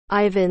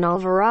Ivan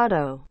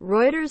Alvarado,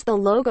 Reuters. The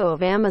logo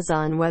of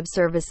Amazon Web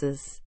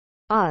Services,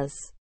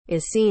 Oz,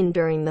 is seen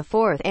during the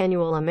 4th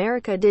Annual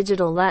America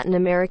Digital Latin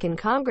American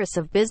Congress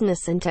of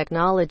Business and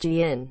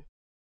Technology in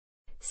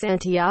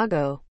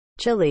Santiago,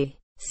 Chile,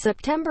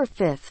 September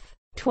 5,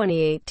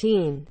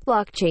 2018.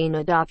 Blockchain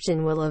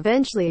adoption will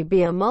eventually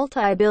be a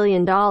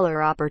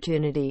multi-billion-dollar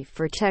opportunity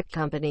for tech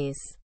companies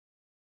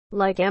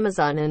like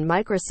Amazon and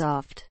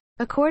Microsoft,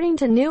 according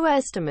to new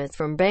estimates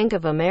from Bank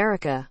of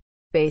America.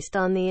 Based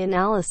on the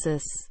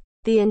analysis,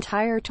 the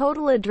entire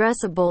total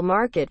addressable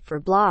market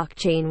for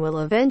blockchain will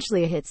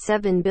eventually hit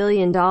 $7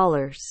 billion.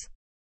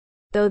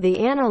 Though the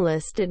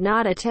analyst did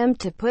not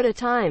attempt to put a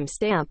time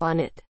stamp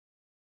on it,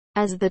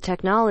 as the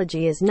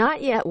technology is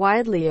not yet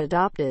widely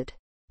adopted.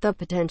 The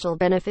potential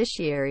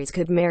beneficiaries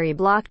could marry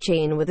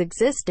blockchain with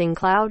existing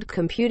cloud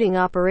computing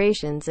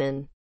operations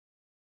and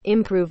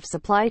improve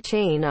supply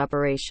chain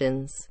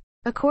operations.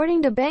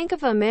 According to Bank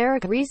of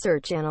America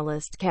research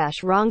analyst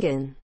Kash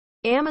Rangan,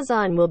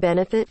 Amazon will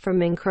benefit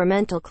from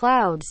incremental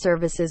cloud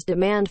services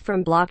demand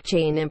from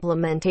blockchain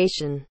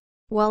implementation,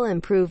 while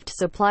improved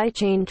supply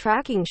chain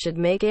tracking should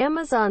make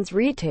Amazon's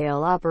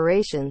retail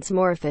operations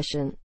more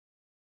efficient.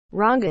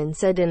 Rangan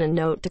said in a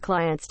note to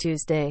clients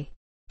Tuesday.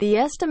 The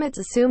estimates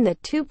assume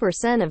that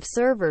 2% of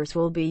servers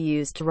will be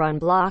used to run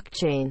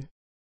blockchain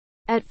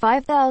at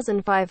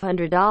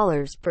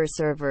 $5,500 per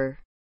server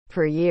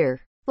per year.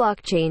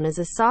 Blockchain is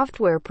a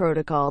software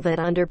protocol that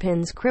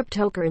underpins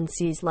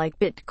cryptocurrencies like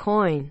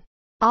Bitcoin,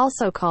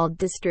 also called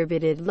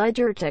distributed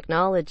ledger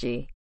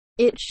technology.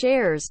 It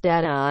shares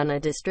data on a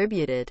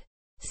distributed,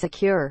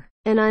 secure,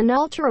 and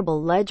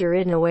unalterable ledger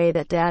in a way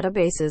that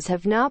databases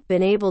have not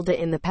been able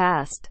to in the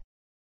past.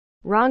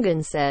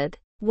 Rangan said,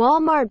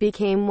 Walmart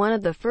became one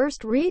of the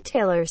first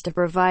retailers to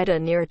provide a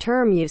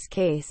near-term use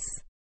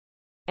case,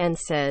 and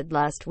said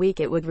last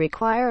week it would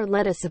require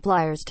lettuce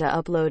suppliers to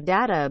upload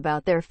data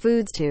about their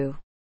foods to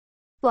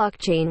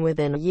blockchain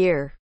within a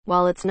year.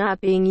 While it's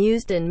not being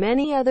used in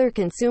many other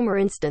consumer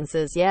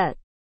instances yet,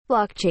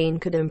 blockchain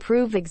could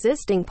improve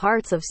existing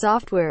parts of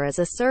software as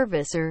a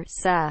service or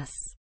SaaS.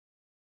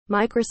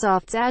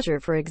 Microsoft's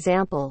Azure, for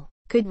example,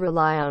 could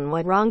rely on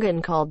what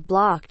Rangan called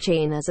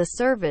blockchain as a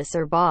service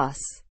or BaaS.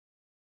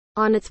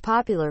 On its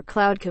popular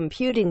cloud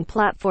computing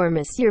platform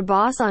Azure,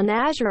 BaaS on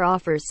Azure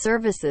offers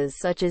services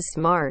such as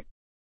smart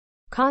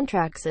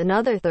contracts and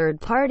other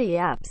third-party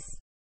apps,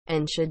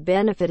 and should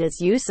benefit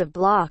as use of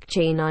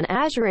blockchain on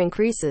Azure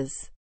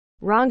increases.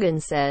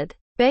 Rangan said.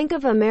 Bank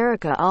of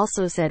America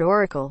also said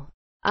Oracle,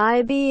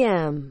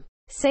 IBM,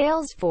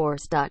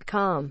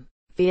 Salesforce.com,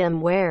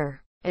 VMware,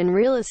 and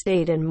real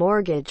estate and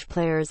mortgage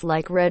players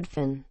like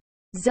Redfin,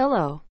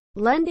 Zillow,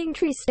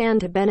 LendingTree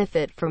stand to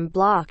benefit from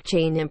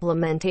blockchain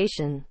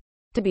implementation.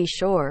 To be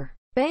sure,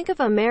 Bank of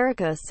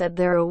America said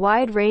there are a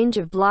wide range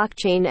of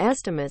blockchain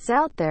estimates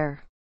out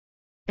there,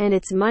 and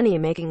its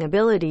money-making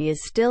ability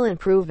is still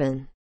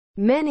unproven.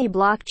 Many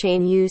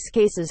blockchain use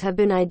cases have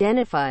been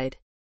identified,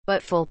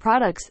 but full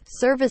products,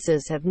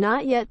 services have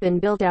not yet been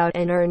built out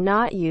and are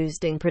not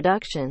used in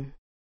production.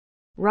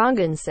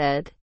 Rangan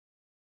said.